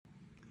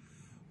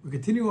We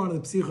continue on to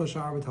the Psicha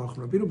Shiur B'tachon.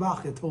 Rabbeinu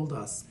Bachya told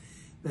us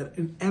that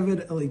an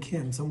Eved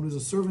Elikim, someone who's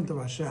a servant of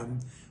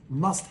Hashem,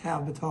 must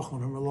have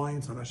B'tachon and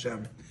reliance on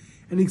Hashem.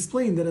 And he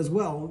explained that as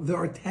well, there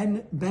are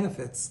 10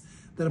 benefits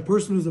that a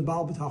person who's a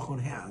Baal B'tachon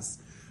has.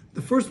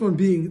 The first one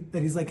being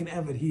that he's like an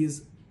Eved. He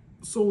is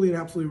solely and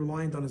absolutely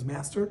reliant on his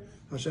master,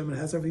 Hashem, and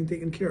has everything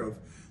taken care of.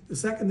 The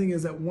second thing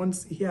is that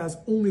once he has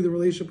only the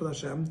relationship with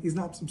Hashem, he's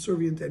not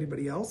subservient to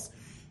anybody else,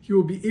 he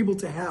will be able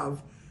to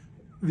have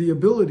the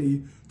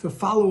ability to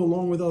follow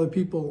along with other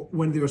people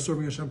when they are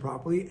serving Hashem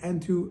properly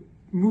and to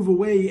move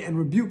away and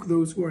rebuke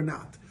those who are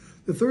not.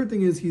 The third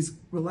thing is he's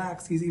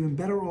relaxed. He's even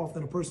better off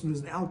than a person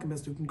who's an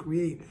alchemist who can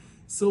create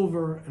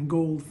silver and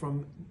gold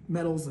from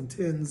metals and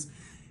tins,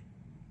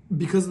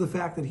 because of the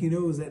fact that he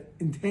knows that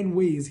in 10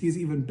 ways he's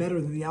even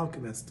better than the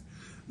alchemist.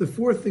 The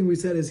fourth thing we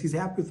said is he's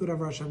happy with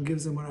whatever Hashem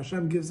gives him. When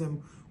Hashem gives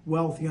him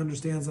wealth, he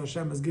understands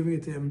Hashem is giving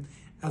it to him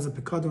as a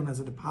pekadon, as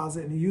a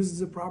deposit, and he uses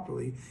it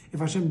properly. If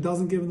Hashem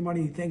doesn't give him the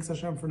money, he thanks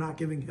Hashem for not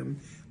giving him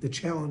the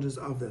challenges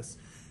of this.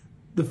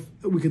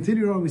 We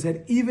continued on, we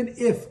said, even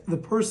if the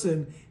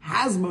person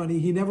has money,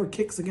 he never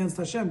kicks against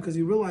Hashem because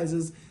he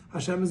realizes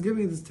Hashem is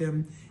giving this to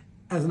him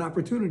as an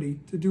opportunity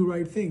to do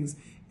right things.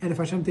 And if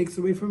Hashem takes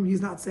it away from him,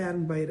 he's not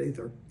saddened by it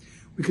either.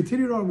 We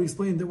continued on, we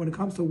explained that when it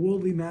comes to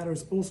worldly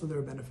matters, also there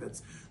are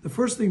benefits. The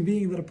first thing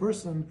being that a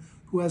person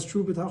who has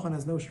true b'tachon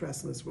has no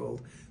stress in this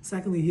world.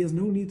 Secondly, he has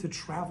no need to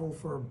travel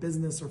for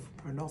business or for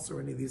parnos or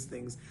any of these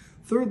things.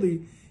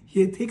 Thirdly,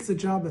 he takes a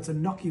job that's a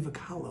naki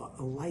v'kala,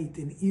 a light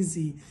and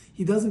easy.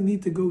 He doesn't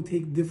need to go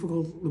take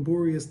difficult,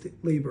 laborious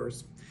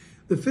labors.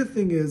 The fifth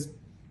thing is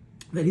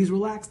that he's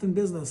relaxed in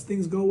business.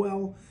 Things go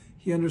well.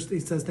 He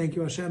understands. He says, "Thank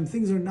you, Hashem."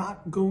 Things are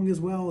not going as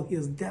well. He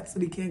has debts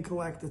that he can't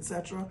collect,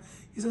 etc.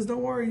 He says,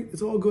 "Don't worry,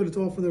 it's all good. It's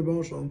all for their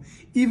Baal Shalom,"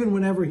 even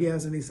whenever he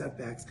has any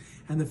setbacks.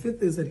 And the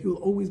fifth is that he will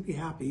always be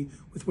happy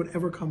with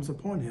whatever comes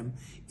upon him,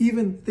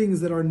 even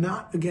things that are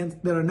not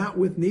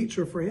with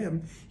nature for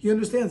him. He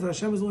understands that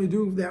Hashem is only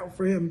doing that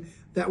for him,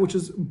 that which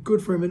is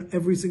good for him in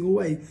every single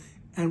way.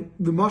 And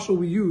the mashal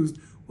we used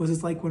was,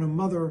 it's like when a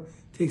mother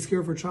takes care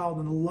of her child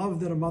and the love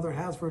that a mother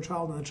has for a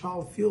child, and the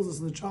child feels this,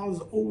 and the child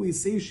is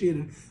always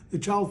satiated. The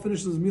child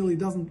finishes his meal, he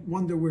doesn't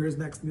wonder where his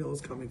next meal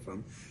is coming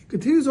from.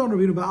 Continues on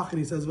Rabbeinu Bach, and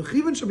he says,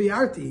 "V'chivan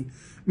shabiarti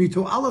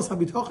mito alas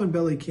habitachon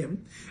belikim."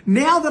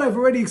 Now that I've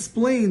already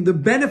explained the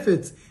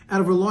benefits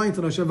out of reliance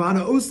on Hashem,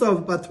 v'ana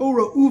osav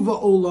batorah uva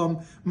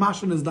olam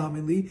mashan is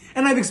damili,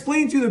 and I've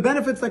explained to you the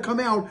benefits that come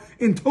out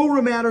in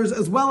Torah matters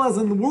as well as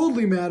in the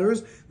worldly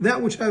matters,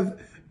 that which have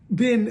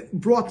been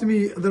brought to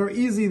me, that are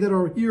easy, that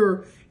are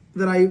here,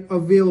 that I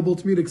available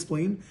to me to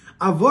explain.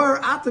 Now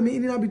that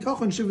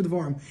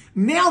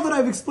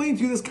I've explained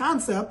to you this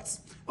concept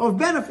of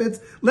benefits,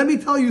 let me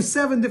tell you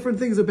 7 different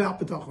things about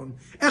bitachon.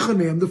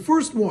 The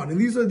first one,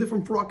 and these are the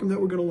different parakim that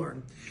we're going to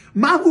learn.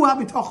 Mahu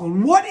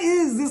bitachon. What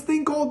is this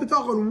thing called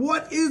bitachon?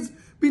 What is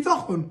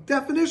bitachon?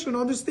 Definition,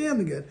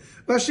 understanding it.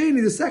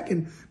 Vasheni, the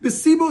second,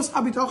 besibos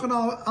habitachon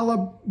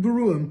ala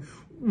beruim.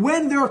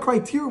 When there are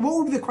criteria, what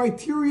would the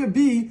criteria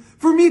be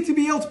for me to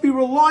be able to be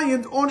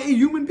reliant on a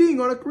human being,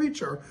 on a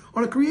creature,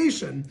 on a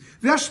creation?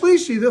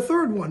 V'ashlishi, the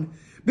third one,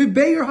 the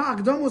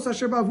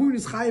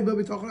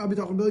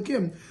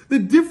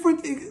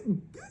different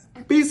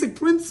basic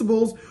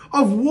principles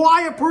of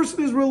why a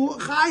person is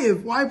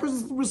chayiv, why a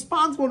person is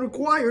responsible and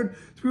required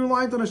to be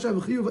reliant on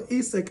Hashem,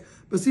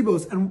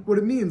 and what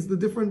it means, the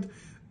different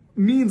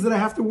means that I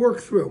have to work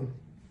through.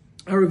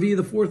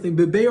 The fourth thing,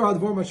 the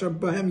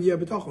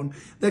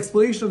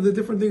explanation of the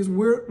different things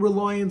where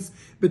reliance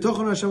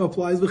b'tachon Hashem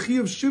applies,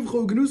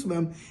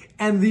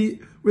 and the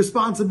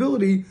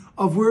responsibility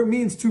of where it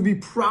means to be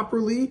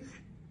properly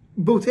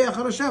boteach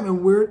on Hashem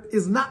and where it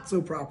is not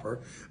so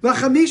proper. The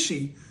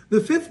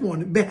fifth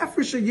one, the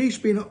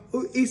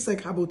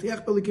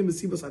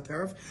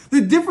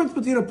difference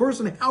between a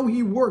person, how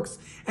he works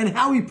and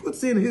how he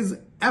puts in his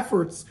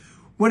efforts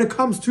when it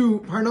comes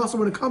to parnasa,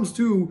 when it comes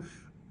to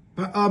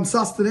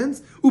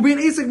sustenance, and the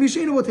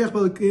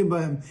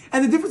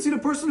difference between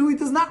a person who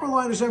does not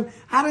rely on Hashem,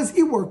 how does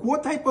he work?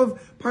 What type of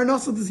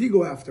parnasa does he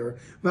go after?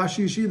 The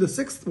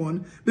sixth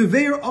one,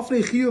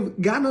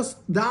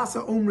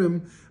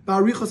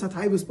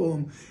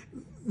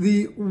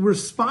 the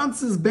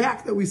responses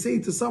back that we say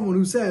to someone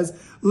who says,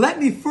 "Let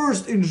me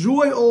first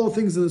enjoy all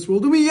things in this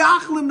world."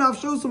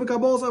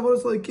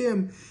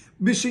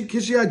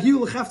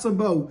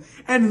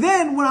 And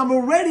then when I'm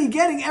already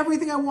getting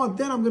everything I want,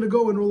 then I'm going to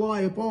go and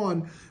rely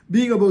upon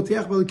being a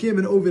boteach b'elikim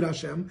and ovid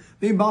Hashem.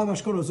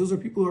 Those are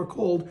people who are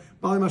called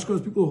bali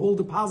mashkonos, people who hold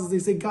deposits. They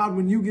say, "God,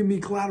 when you give me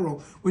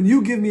collateral, when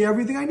you give me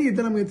everything I need,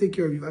 then I'm going to take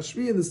care of you."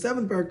 Vashvi, in the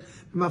 7th parak,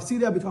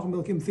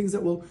 things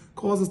that will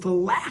cause us to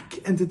lack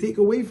and to take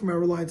away from our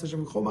reliance on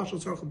Hashem.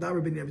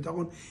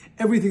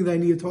 Everything that I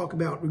need to talk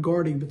about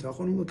regarding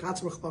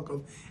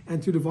bitachon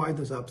and to divide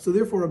this up. So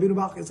therefore, Rabbeinu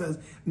Bachya says,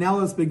 now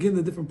let's begin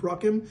the different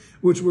parakim,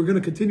 which we're going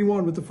to continue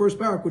on with the first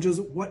parak, which is,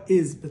 what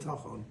is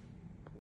bitachon?